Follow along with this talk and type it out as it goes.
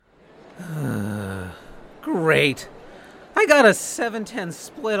Great. I got a 7-10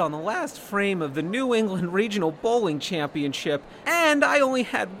 split on the last frame of the New England Regional Bowling Championship, and I only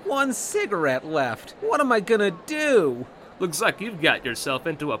had one cigarette left. What am I gonna do? Looks like you've got yourself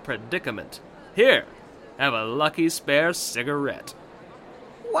into a predicament. Here, have a lucky spare cigarette.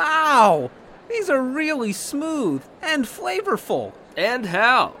 Wow! These are really smooth and flavorful. And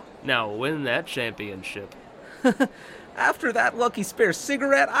how? Now win that championship. After that lucky spare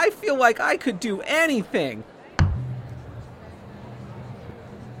cigarette, I feel like I could do anything.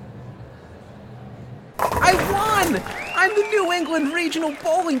 I won! I'm the New England Regional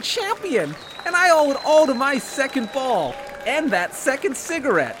Bowling Champion, and I owe it all to my second ball and that second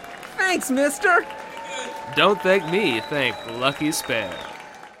cigarette. Thanks, mister! Don't thank me, thank Lucky Spare.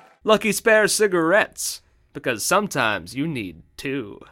 Lucky Spare cigarettes, because sometimes you need two.